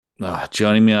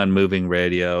Joining me on Moving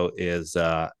Radio is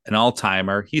an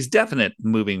all-timer. He's definite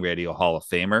Moving Radio Hall of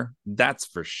Famer, that's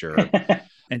for sure.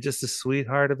 And just a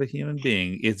sweetheart of a human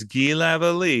being. It's Guy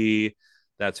Lavallée.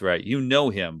 That's right. You know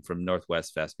him from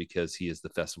Northwest Fest because he is the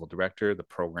festival director, the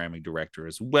programming director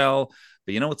as well.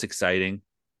 But you know what's exciting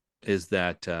is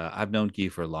that I've known Guy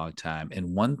for a long time,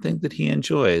 and one thing that he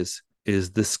enjoys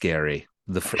is the scary,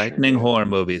 the I sure frightening do. horror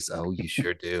movies. Oh, you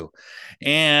sure do.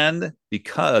 And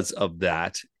because of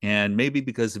that, and maybe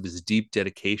because of his deep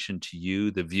dedication to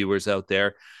you, the viewers out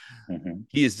there, Hmm.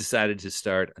 he has decided to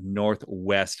start a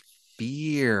Northwest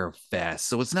Fear Fest.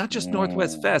 So it's not just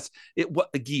Northwest Mm. Fest.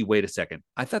 Gee, wait a second.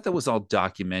 I thought that was all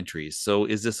documentaries. So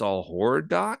is this all horror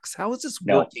docs? How is this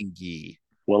No, working, Gee?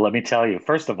 well, let me tell you,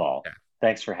 first of all, Yeah.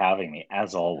 thanks for having me,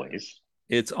 as always.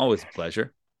 It's always a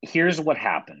pleasure. Here's what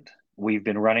happened. We've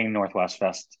been running Northwest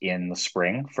Fest in the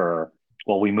spring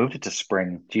well, we moved it to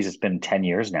spring. Geez, it's been 10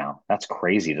 years now. That's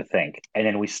crazy to think. And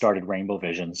then we started Rainbow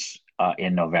Visions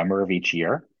in November of each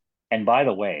year. And by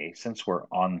the way, since we're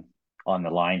on the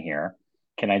line here,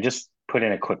 can I just put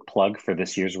in a quick plug for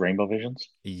this year's Rainbow Visions?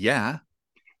 Yeah.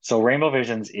 So Rainbow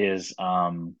Visions is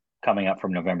coming up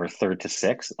from November 3rd to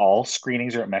 6th. All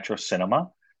screenings are at Metro Cinema.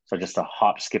 So just a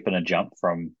hop, skip, and a jump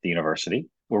from the university.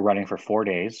 We're running for 4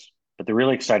 days. But the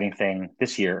really exciting thing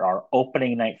this year, our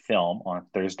opening night film on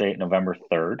Thursday, November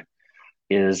 3rd,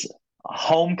 is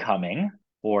Homecoming,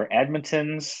 for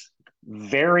Edmonton's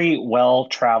very well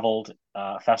traveled,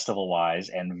 festival wise,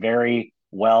 and very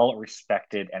well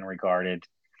respected and regarded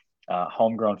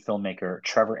homegrown filmmaker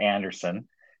Trevor Anderson.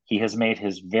 He has made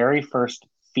his very first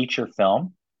feature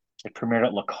film. It premiered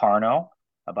at Locarno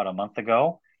about a month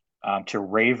ago to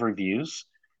rave reviews.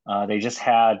 They just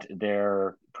had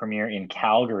their premiere in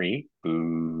Calgary,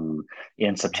 boo,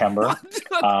 in September.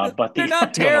 What? But They're the not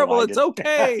I don't know why terrible. I It's did.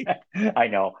 okay. I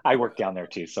know I work down there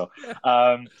too. So,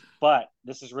 Yeah. but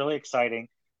this is really exciting.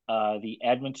 The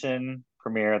Edmonton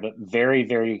premiere, the very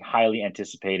very highly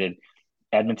anticipated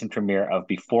Edmonton premiere of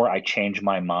Before I Change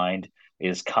My Mind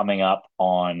is coming up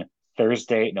on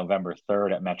Thursday, November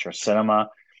 3rd at Metro Cinema.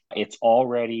 It's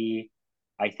already,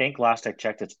 I think last I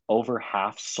checked, it's over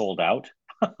half sold out.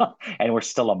 And we're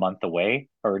still a month away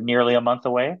or nearly a month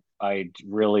away. I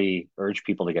really urge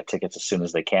people to get tickets as soon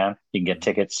as they can. You can get Mhm.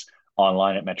 tickets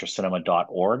online at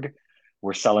metrocinema.org.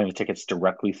 We're selling the tickets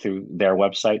directly through their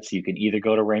website. So you can either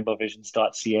go to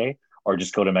rainbowvisions.ca or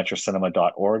just go to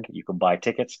metrocinema.org. You can buy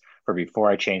tickets for Before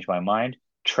I Change My Mind.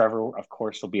 Trevor, of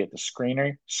course, will be at the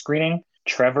screening.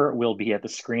 Trevor will be at the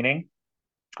screening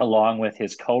along with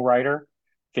his co-writer,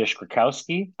 Fish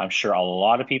Krakowski. I'm sure a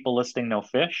lot of people listening know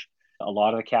Fish. A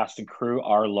lot of the cast and crew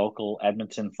are local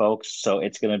Edmonton folks. So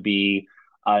it's going to be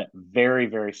a very,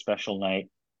 very special night.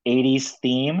 80s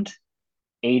themed,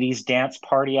 80s dance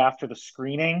party after the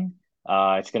screening.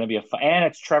 It's going to be and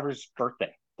it's Trevor's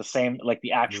birthday, the same, like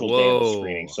the actual day of the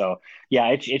screening. Whoa. So yeah,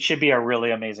 it should be a really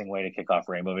amazing way to kick off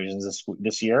Rainbow Visions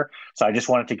this year. So I just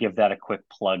wanted to give that a quick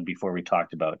plug before we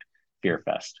talked about Fear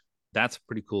Fest. That's a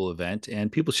pretty cool event.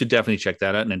 And people should definitely check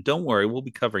that out. And don't worry, we'll be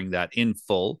covering that in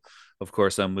full, of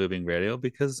course, on Moving Radio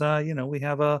because, we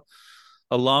have a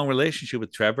long relationship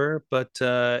with Trevor,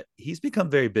 but he's become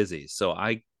very busy. So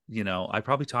I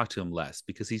probably talk to him less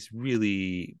because he's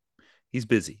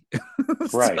busy.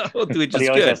 Right. So, which But he is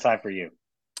always good. has time for you.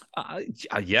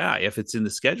 Yeah, if it's in the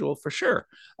schedule, for sure.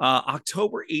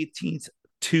 October 18th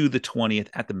to the 20th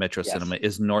at the Metro Yes. Cinema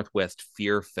is Northwest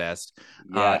Fear Fest.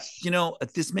 Yes.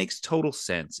 This makes total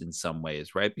sense in some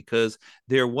ways, right? Because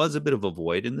there was a bit of a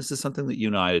void, and this is something that you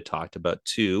and I had talked about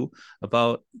too,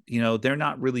 about, they're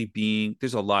not really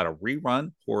there's a lot of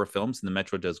rerun horror films, and the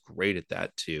Metro does great at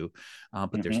that too,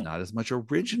 but there's Hmm. not as much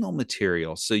original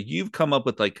material. So you've come up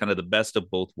with like kind of the best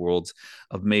of both worlds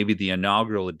of maybe the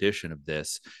inaugural edition of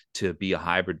this to be a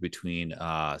hybrid between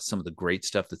some of the great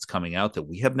stuff that's coming out that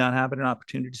we have not had an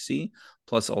opportunity to see,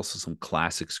 plus also some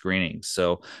classic screenings.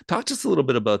 So, talk to us a little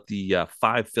bit about the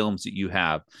 5 films that you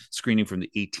have screening from the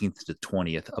 18th to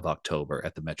 20th of October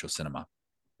at the Metro Cinema.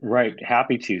 Right.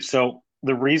 Happy to. So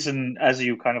the reason, as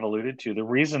you kind of alluded to, the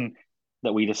reason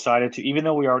that we decided to, even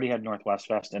though we already had Northwest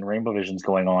Fest and Rainbow Visions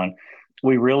going on,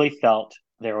 we really felt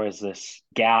there was this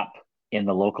gap in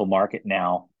the local market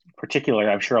now. Particularly,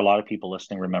 I'm sure a lot of people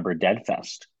listening remember Dead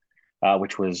Fest,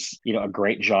 which was, a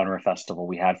great genre festival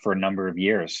we had for a number of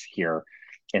years here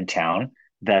in town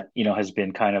that, has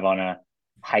been kind of on a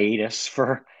hiatus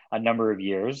for a number of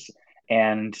years.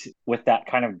 And with that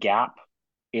kind of gap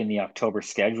in the October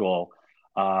schedule,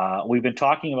 we've been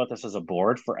talking about this as a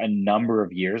board for a number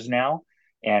of years now.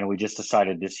 And we just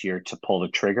decided this year to pull the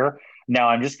trigger. Now,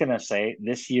 I'm just going to say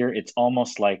this year, it's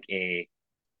almost like a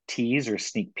tease or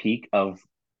sneak peek of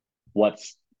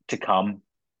what's to come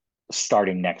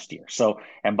starting next year. So,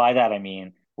 and by that I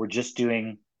mean we're just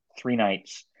doing 3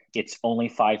 nights. It's only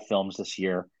 5 films this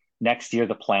year. Next year,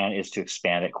 the plan is to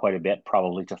expand it quite a bit,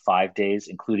 probably to 5 days,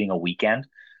 including a weekend,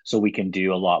 so we can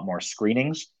do a lot more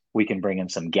screenings. We can bring in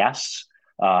some guests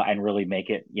and really make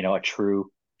it, a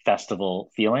true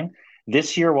festival feeling.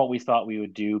 This year, what we thought we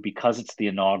would do, because it's the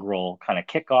inaugural kind of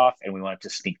kickoff and we wanted to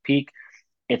sneak peek,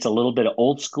 it's a little bit of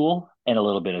old school and a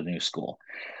little bit of new school.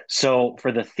 So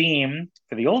for the theme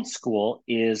for the old school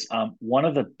is one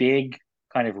of the big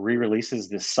kind of re-releases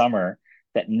this summer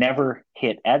that never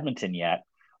hit Edmonton yet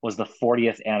was the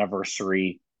 40th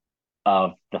anniversary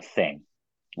of The Thing,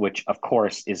 which of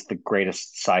course is the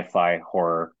greatest sci-fi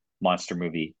horror monster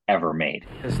movie ever made.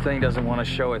 This thing doesn't want to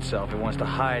show itself. It wants to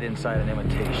hide inside an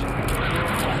imitation.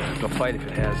 It'll fight if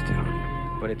it has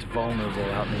to, but it's vulnerable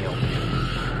out in the open.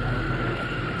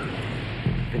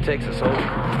 If it takes us over,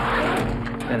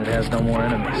 then it has no more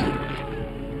enemies.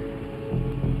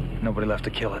 Nobody left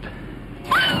to kill it.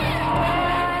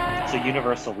 So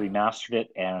Universal remastered it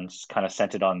and kind of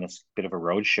sent it on this bit of a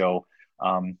road show.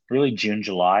 Really June,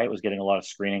 July, it was getting a lot of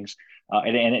screenings,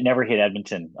 and it never hit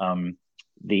Edmonton.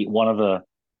 One of the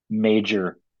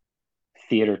major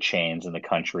theater chains in the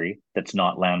country that's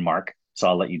not Landmark, so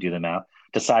I'll let you do the math,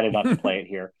 decided not to play it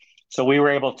here. So we were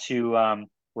able to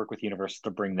work with Universal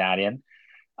to bring that in.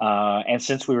 And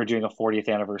since we were doing a 40th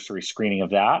anniversary screening of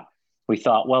that, we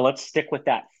thought, well, let's stick with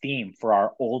that theme for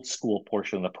our old school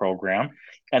portion of the program,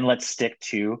 and let's stick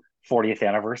to 40th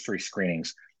anniversary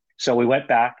screenings. So we went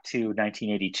back to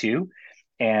 1982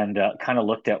 and kind of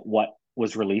looked at what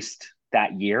was released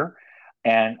that year.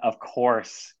 And of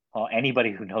course,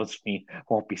 anybody who knows me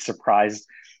won't be surprised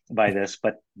by this,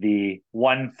 but the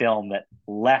one film that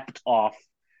leapt off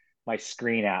my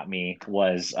screen at me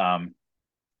was,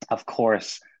 of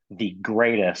course, the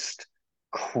greatest,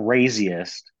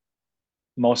 craziest,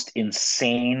 most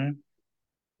insane,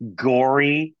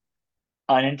 gory,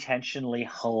 unintentionally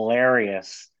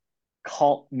hilarious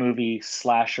cult movie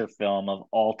slasher film of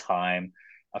all time.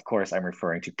 Of course, I'm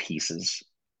referring to Pieces.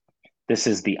 This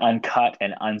is the uncut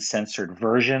and uncensored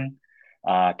version,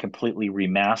 completely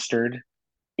remastered.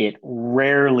 It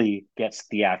rarely gets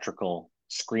theatrical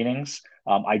screenings.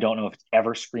 I don't know if it's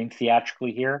ever screened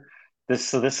theatrically here.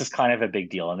 This is kind of a big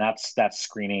deal, and that's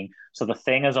screening. So The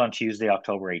Thing is on Tuesday,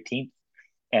 October 18th,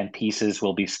 and Pieces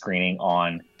will be screening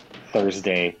on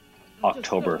Thursday,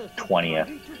 October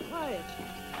 20th.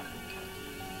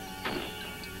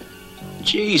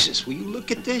 Jesus, will you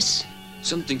look at this?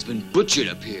 Something's been butchered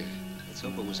up here. Let's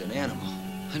hope it was an animal.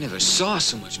 I never saw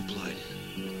so much blood.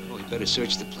 Oh, we better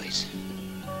search the place.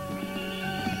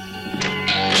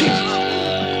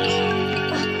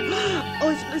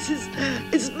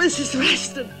 It's Mrs.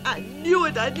 Reston. I knew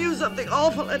it. I knew something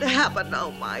awful had happened.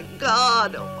 Oh, my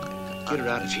God. Oh, my God. Get her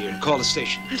out of here and call the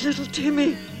station. Little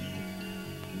Timmy.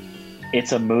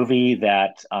 It's a movie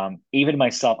that even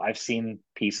myself, I've seen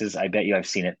Pieces. I bet you I've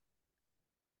seen it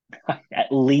at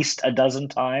least a dozen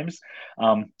times.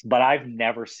 But I've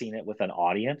never seen it with an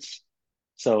audience.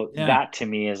 So that to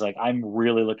me is like, I'm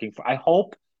really looking for, I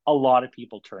hope a lot of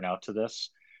people turn out to this,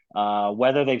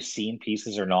 whether they've seen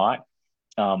Pieces or not.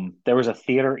 There was a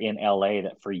theater in LA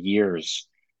that for years,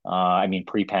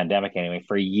 pre-pandemic anyway,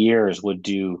 for years would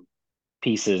do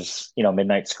Pieces,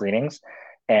 midnight screenings.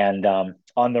 And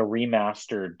on the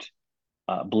remastered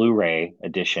Blu-ray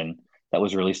edition that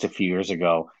was released a few years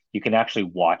ago, you can actually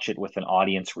watch it with an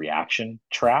audience reaction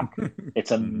track.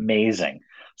 It's amazing.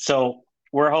 So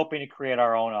we're hoping to create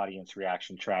our own audience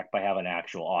reaction track by having an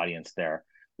actual audience there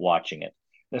watching it.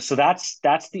 So that's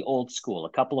the old school,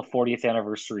 a couple of 40th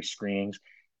anniversary screenings.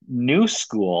 New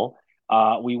school,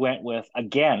 we went with,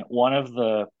 again, one of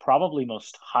the probably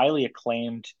most highly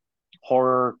acclaimed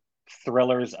horror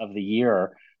thrillers of the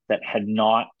year that had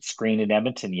not screened in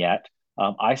Edmonton yet.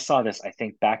 I saw this, I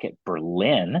think, back at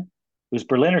Berlin. It was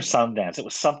Berlin or Sundance. It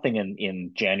was something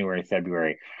in January,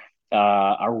 February.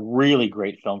 A really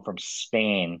great film from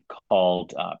Spain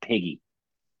called Piggy,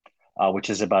 which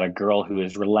is about a girl who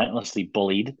is relentlessly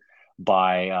bullied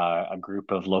by a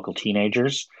group of local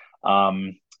teenagers.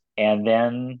 And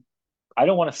then I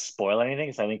don't want to spoil anything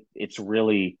because I think it's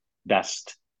really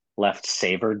best left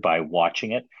savored by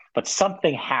watching it. But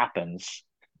something happens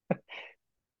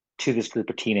to this group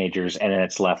of teenagers, and then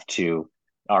it's left to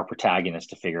our protagonist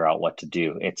to figure out what to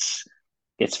do. It's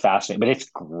fascinating, but it's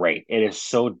great. It is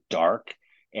so dark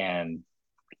and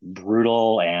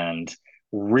brutal and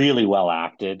really well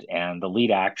acted. And the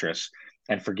lead actress,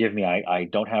 and forgive me, I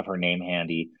don't have her name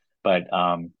handy, but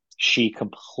she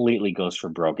completely goes for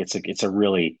broke. It's a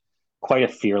really quite a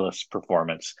fearless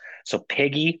performance. So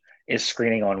Piggy is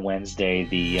screening on Wednesday,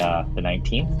 the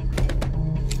 19th.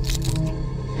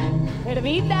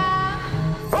 ¡Hermita!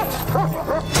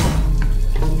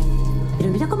 Pero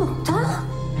mira cómo está.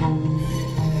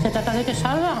 Se trata de que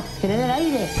salga, que dé del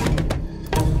aire.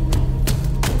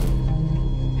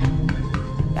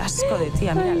 Asco de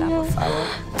tía, mírala, por favor.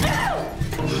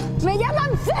 ¡Me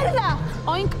llaman cerda!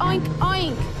 Oink, oink,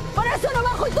 oink. Por eso no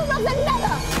bajo y tú no haces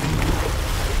nada.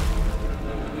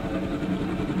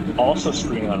 Also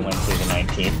screening on Wednesday the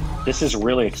 19th. This is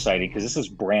really exciting because this is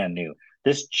brand new.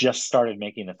 This just started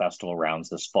making the festival rounds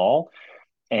this fall.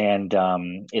 And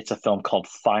it's a film called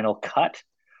Final Cut,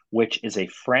 which is a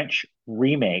French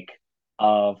remake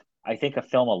of, I think, a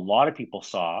film a lot of people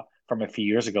saw from a few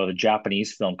years ago, the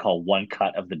Japanese film called One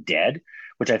Cut of the Dead,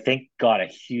 which I think got a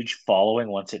huge following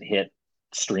once it hit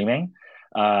streaming.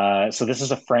 So this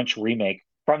is a French remake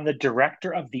from the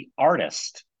director of The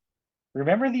Artist.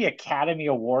 Remember the Academy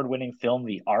Award-winning film,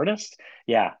 The Artist?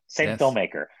 Yeah, same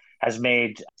filmmaker has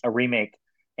made a remake,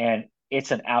 and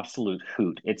it's an absolute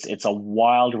hoot. It's a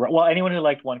wild. Well, anyone who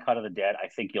liked One Cut of the Dead, I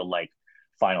think you'll like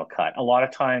Final Cut. A lot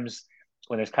of times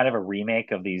when there's kind of a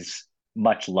remake of these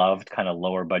much loved kind of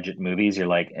lower budget movies, you're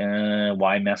like,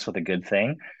 why mess with a good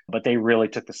thing? But they really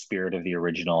took the spirit of the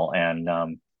original and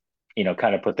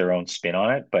kind of put their own spin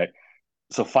on it. But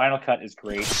so Final Cut is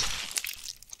great.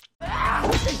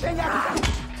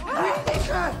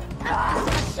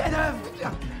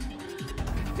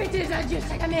 Fais tes adieux,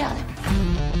 sac à merde.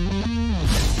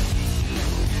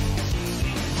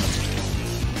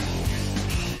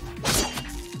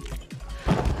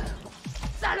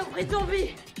 Saloperie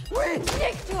zombie. Oui,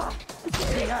 nique-toi.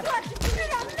 Nique-toi, tu fais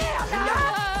la merde.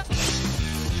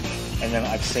 And then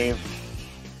I've saved,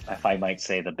 if I might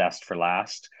say, the best for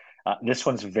last. This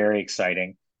one's very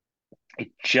exciting.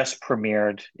 It just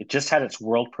premiered. It just had its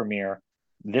world premiere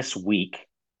this week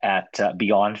at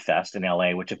Beyond Fest in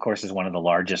LA, which of course is one of the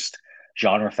largest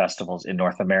genre festivals in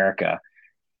North America.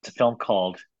 It's a film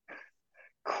called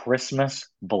Christmas,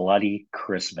 Bloody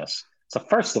Christmas. So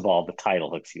first of all, the title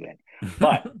hooks you in.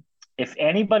 But if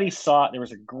anybody saw it, there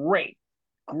was a great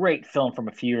film from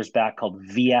a few years back called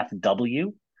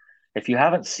VFW. If you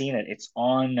haven't seen it, it's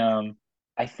on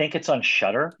I think it's on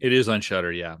Shudder. It is on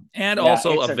Shudder, yeah. And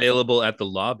also available at the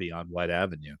lobby on White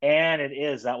Avenue. And it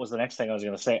is. That was the next thing I was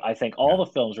going to say. I think all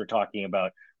the films we're talking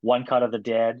about, One Cut of the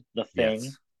Dead, The Thing,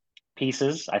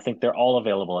 Pieces, I think they're all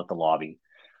available at the lobby.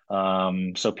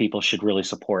 So people should really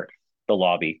support the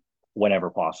lobby whenever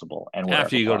possible. And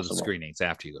after you go to the screenings,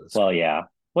 Well, yeah,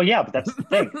 but that's the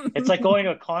thing. It's like going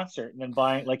to a concert and then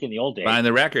buying, like in the old days. Buying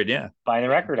the record, yeah. Buying the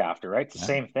record after, right? It's the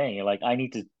same thing. You're like, I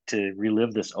need to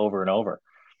relive this over and over.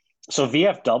 So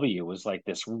VFW was like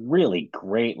this really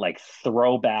great, like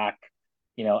throwback,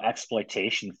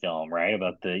 exploitation film, right?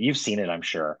 About you've seen it, I'm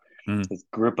sure. This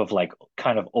group of like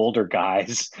kind of older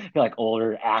guys, like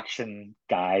older action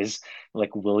guys,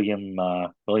 like William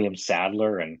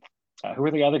Sadler and who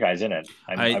are the other guys in it?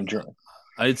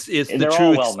 It's the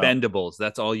true Expendables.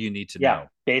 That's all you need to know. Yeah,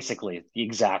 basically,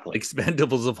 exactly.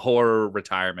 Expendables of horror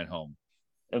retirement home.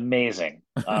 Amazing.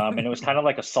 And it was kind of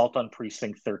like Assault on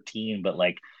Precinct 13, but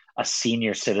like a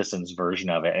senior citizens version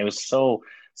of it. It was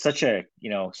such a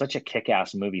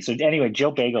kick-ass movie. So anyway,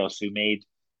 Joe Begos, who made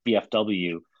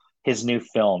VFW, his new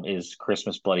film is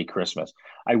Christmas, Bloody Christmas.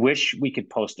 I wish we could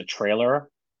post a trailer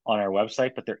on our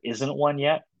website, but there isn't one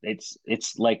yet. It's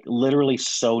like literally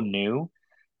so new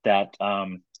that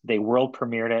they world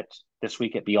premiered it this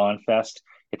week at Beyond Fest.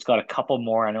 It's got a couple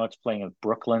more. I know it's playing at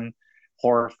Brooklyn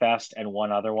Horror Fest and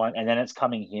one other one, and then it's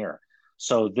coming here.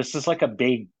 So this is like a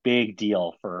big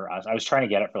deal for us. I was trying to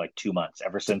get it for like 2 months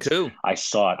ever since I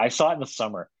saw it. I saw it in the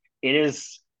summer. It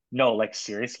is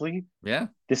seriously. Yeah.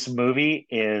 This movie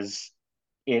is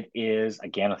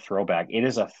again a throwback. It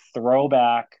is a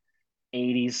throwback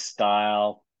 80s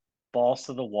style, balls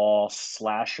to the wall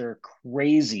slasher,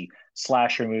 crazy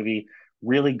slasher movie,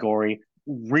 really gory,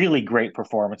 really great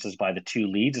performances by the two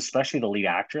leads, especially the lead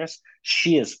actress.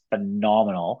 She is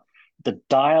phenomenal. The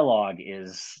dialogue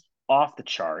is off the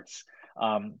charts.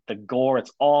 The gore,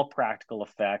 it's all practical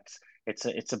effects.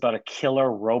 It's about a killer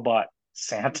robot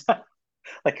Santa,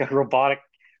 like a robotic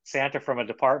Santa from a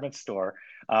department store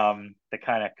that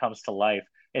kind of comes to life.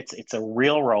 It's a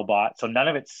real robot, so none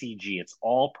of it's CG. It's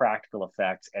all practical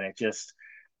effects, and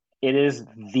it is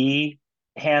the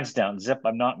hands down. Zip,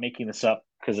 I'm not making this up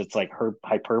because it's like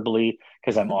hyperbole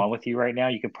because I'm on with you right now.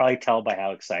 You can probably tell by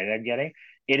how excited I'm getting.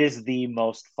 It is the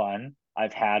most fun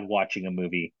I've had watching a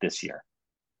movie this year.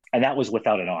 And that was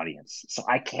without an audience. So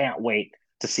I can't wait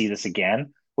to see this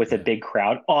again with a big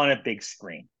crowd on a big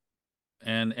screen.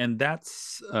 And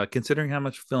that's considering how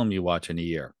much film you watch in a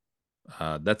year.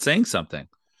 That's saying something.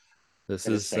 This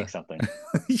It is is saying something.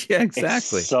 yeah, It's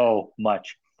exactly. so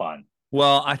much fun.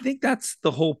 Well, I think that's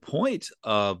the whole point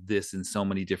of this in so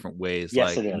many different ways.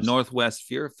 Yes, Like it is. Northwest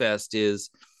Fear Fest is,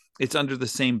 it's under the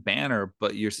same banner,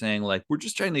 but you're saying like we're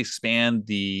just trying to expand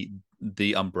the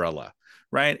umbrella,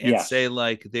 right? And say Yes.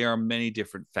 like there are many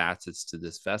different facets to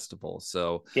this festival.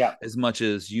 So Yeah. as much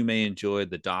as you may enjoy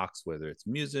the docs, whether it's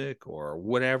music or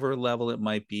whatever level it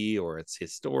might be, or it's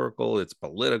historical, it's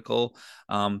political,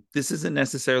 this isn't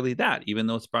necessarily that. Even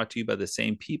though it's brought to you by the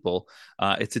same people,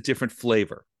 it's a different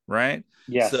flavor, right?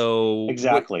 Yes. So what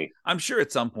Exactly. I'm sure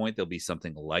at some point there'll be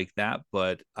something like that,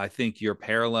 but I think your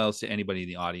parallels to anybody in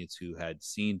the audience who had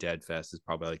seen Dead Fest is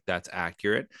probably like that's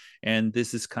accurate. And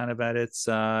this is kind of at its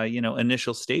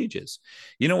initial stages.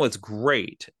 You know what's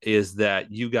great is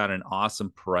that you got an awesome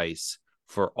price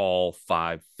for all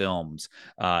 5 films.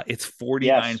 It's Yes.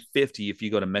 $49.50 if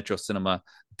you go to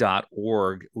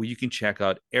metrocinema.org, where you can check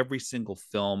out every single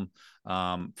film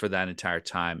for that entire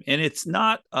time. And it's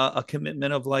not a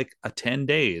commitment of like a 10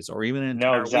 days or even an No,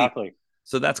 entire week. exactly.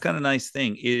 So that's kind of a nice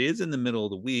thing. It is in the middle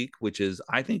of the week, which is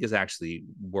I think is actually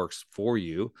works for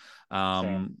you.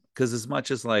 Same. Because as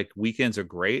much as like weekends are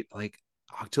great, like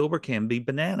October can be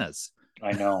bananas.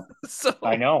 I know. So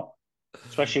I know.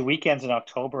 Especially weekends in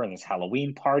October, and there's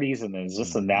Halloween parties and there's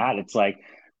this and that. It's like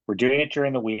we're doing it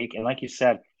during the week. And like you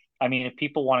said, I mean, if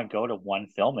people want to go to one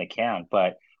film, they can,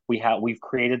 but we've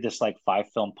created this like 5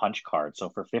 film punch card. So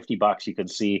for $50 you can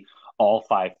see all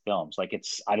 5 films. Like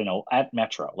it's, I don't know, at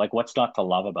Metro. Like what's not to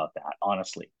love about that,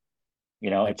 honestly?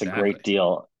 It's a exactly. great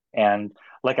deal. And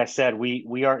like I said,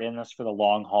 we are in this for the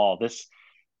long haul. This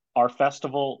our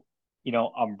festival, you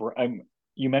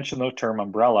mentioned the term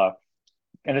umbrella,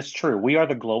 and it's true. We are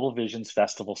the Global Visions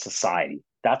Festival Society.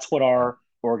 That's what Yeah. our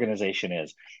organization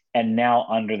is. And now,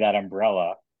 under that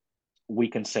umbrella, we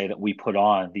can say that we put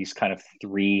on these kind of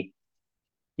 3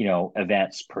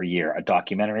 events per year: a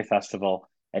documentary festival,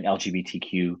 an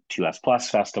LGBTQ2S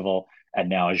plus festival, and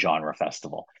now a genre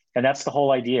festival. And that's the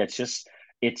whole idea. It's just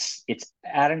it's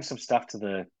adding some stuff to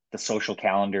the social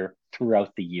calendar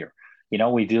throughout the year.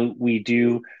 We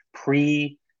do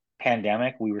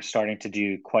pre-pandemic, we were starting to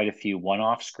do quite a few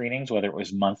one-off screenings, whether it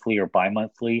was monthly or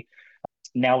bi-monthly.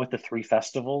 Now with the 3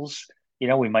 festivals,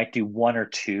 we might do 1 or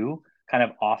 2 kind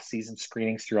of off-season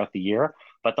screenings throughout the year.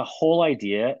 But the whole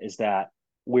idea is that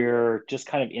we're just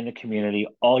kind of in the community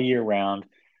all year round,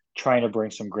 trying to bring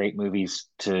some great movies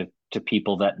to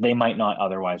people that they might not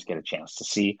otherwise get a chance to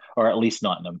see, or at least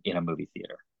not in a movie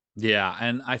theater. Yeah,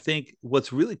 and I think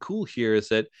what's really cool here is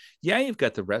that yeah, you've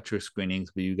got the retro screenings,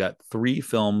 but you got 3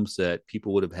 films that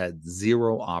people would have had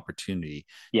zero opportunity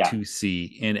Yeah. to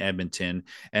see in Edmonton,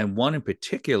 and one in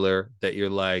particular that you're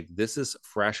like, this is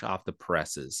fresh off the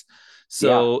presses. Yeah.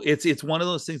 So it's one of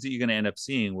those things that you're going to end up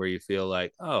seeing where you feel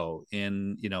like, oh,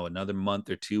 in another month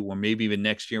or two, or maybe even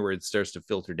next year, where it starts to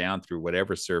filter down through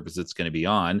whatever service it's going to be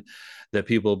on, that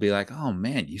people will be like, oh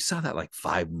man, you saw that like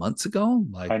 5 months ago,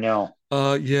 like. I know.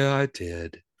 Yeah, I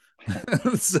did. And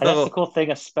that's the So, cool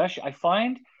thing, especially I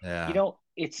find, yeah,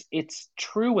 it's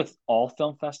true with all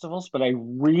film festivals, but I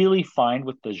really find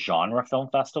with the genre film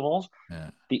festivals, yeah,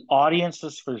 the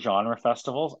audiences for genre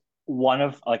festivals, one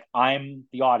of like I'm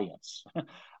the audience,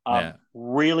 yeah,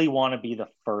 really want to be the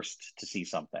first to see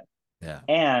something yeah,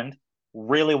 and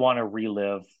really want to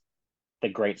relive the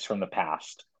greats from the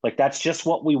past. Like that's just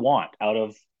what we want out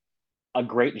of a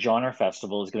great genre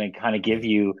festival, is going to kind of give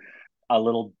you a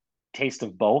little taste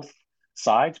of both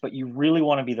sides, but you really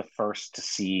want to be the first to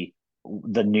see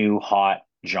the new hot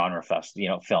genre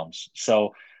films.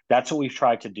 So that's what we've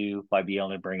tried to do by being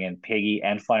able to bring in Piggy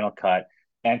and Final Cut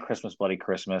and Christmas Bloody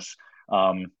Christmas.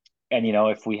 And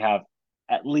if we have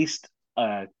at least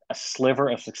a sliver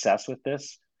of success with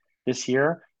this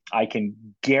year, I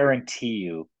can guarantee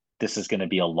you this is going to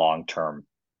be a long-term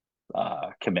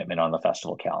commitment on the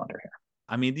festival calendar here.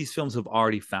 I mean, these films have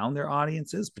already found their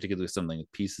audiences, particularly something like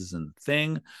Pieces and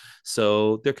Thing.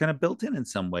 So they're kind of built in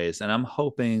some ways. And I'm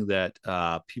hoping that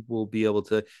people will be able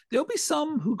to, there'll be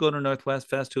some who go to Northwest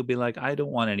Fest who'll be like, I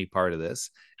don't want any part of this.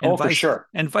 Oh, for sure.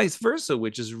 And vice versa,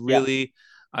 which is Yeah, really,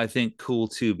 I think, cool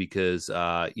too, because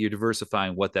you're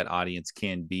diversifying what that audience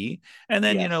can be. And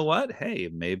then you know yes, what? Hey,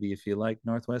 maybe if you like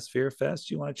Northwest Fear Fest,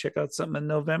 you want to check out something in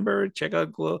November, check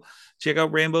out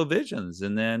Rainbow Visions,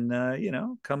 and then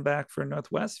come back for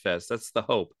Northwest Fest. That's the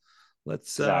hope.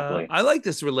 Let's exactly. I like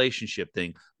this relationship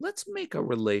thing. Let's make a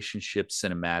relationship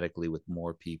cinematically with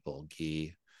more people,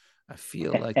 Guy. I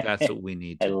feel like that's what we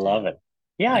need I to love do. it.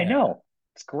 Yeah, I Yeah. know.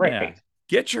 It's Yeah. great.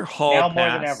 Get your hall Now more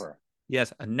than pass. ever.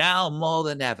 Yes, now more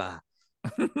than ever.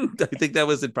 I think that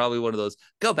was in probably one of those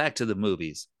go back to the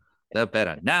movies. the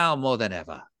better. Now more than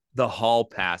ever. The hall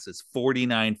pass is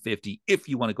 $49.50 if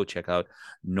you want to go check out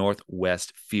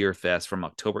Northwest Fear Fest from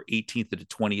October 18th to the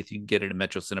 20th. You can get it at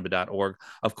metrocinema.org.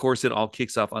 Of course, it all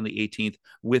kicks off on the 18th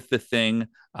with The Thing.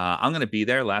 I'm going to be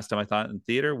there. Last time I thought in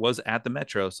theater was at the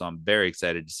Metro, so I'm very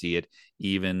excited to see it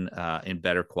even in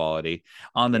better quality.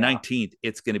 On the 19th,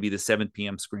 it's going to be the 7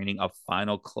 p.m. screening of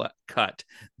Final Cut.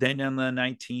 Then on the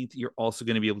 19th, you're also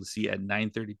going to be able to see at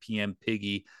 9:30 p.m.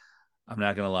 Piggy. I'm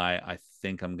not going to lie. I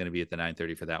think I'm going to be at the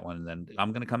 9:30 for that one. And then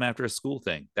I'm going to come after a school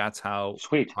thing. That's how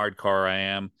hardcore I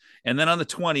am. And then on the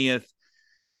 20th,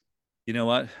 you know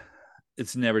what?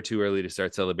 It's never too early to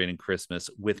start celebrating Christmas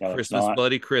with Christmas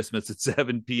Bloody Christmas at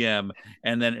 7 p.m.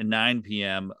 And then at 9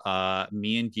 p.m.,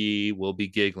 me and Guy will be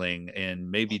giggling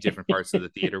in maybe different parts of the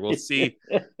theater. We'll see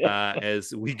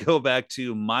as we go back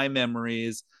to my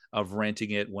memories of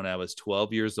renting it when I was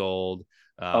 12 years old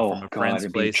from a friend's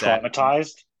place.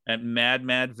 Traumatized? At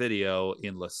Mad Video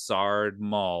in Lassard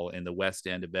Mall in the West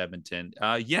End of Edmonton.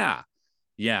 Yeah.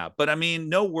 But I mean,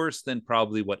 no worse than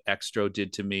probably what Extro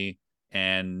did to me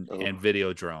and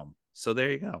Videodrome. So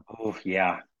there you go. Oh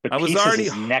yeah. But I was already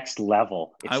next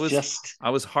level. I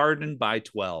was hardened by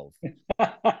 12.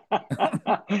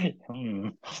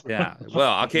 Yeah.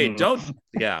 Well, okay.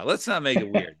 Let's not make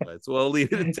it weird. We'll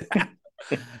leave it at that.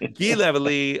 Guy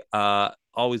Lavallee,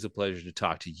 always a pleasure to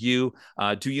talk to you.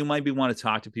 Do you maybe want to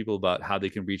talk to people about how they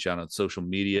can reach out on social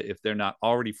media if they're not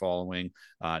already following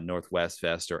Northwest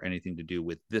Fest or anything to do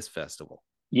with this festival?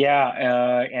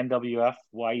 Yeah, NWF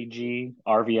YEG,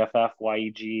 RVFF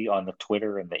YEG on the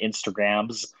Twitter and the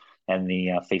Instagrams and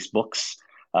the Facebooks.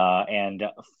 And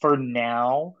for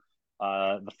now,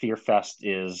 the Fear Fest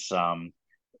is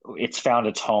it's found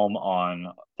its home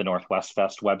on the Northwest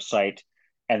Fest website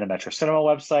and the Metro Cinema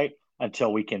website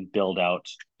until we can build out,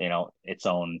 its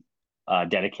own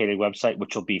dedicated website,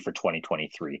 which will be for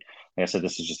 2023. Like I said,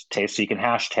 this is just a taste, so you can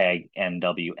hashtag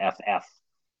NWFF.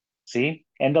 See,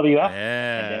 NWF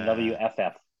and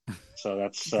NWFF. So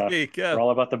that's we're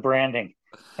all about the branding.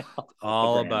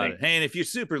 All about it. Hey, and if you're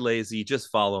super lazy, just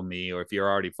follow me, or if you're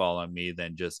already following me,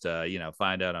 then just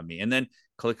find out on me, and then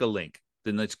click a link.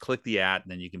 Then let's click the @ and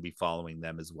then you can be following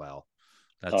them as well.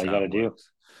 That's all you got to do.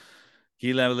 Guy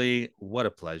Lavallee, what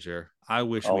a pleasure. I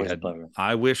wish we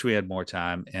had more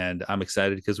time, and I'm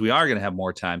excited because we are going to have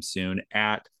more time soon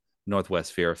at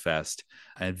Northwest Fear Fest.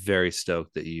 I'm very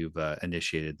stoked that you've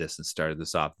initiated this and started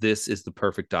this off. This is the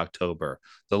perfect October.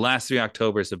 The last 3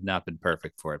 Octobers have not been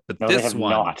perfect for it, but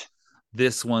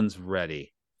this one's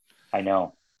ready. I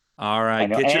know. All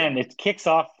right. And it kicks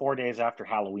off 4 days after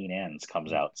Halloween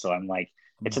comes out. So I'm like,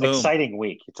 it's an exciting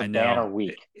week. It's a banner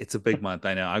week. It's a big month.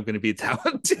 I know. I'm going to be at that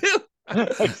one too.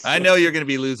 I know you're going to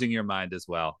be losing your mind as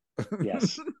well.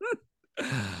 Yes.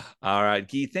 All right,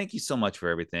 Guy, thank you so much for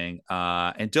everything.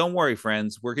 And don't worry,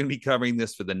 friends, we're going to be covering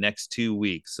this for the next 2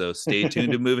 weeks. So stay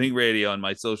tuned to Moving Radio on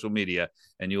my social media,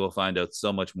 and you will find out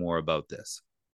so much more about this.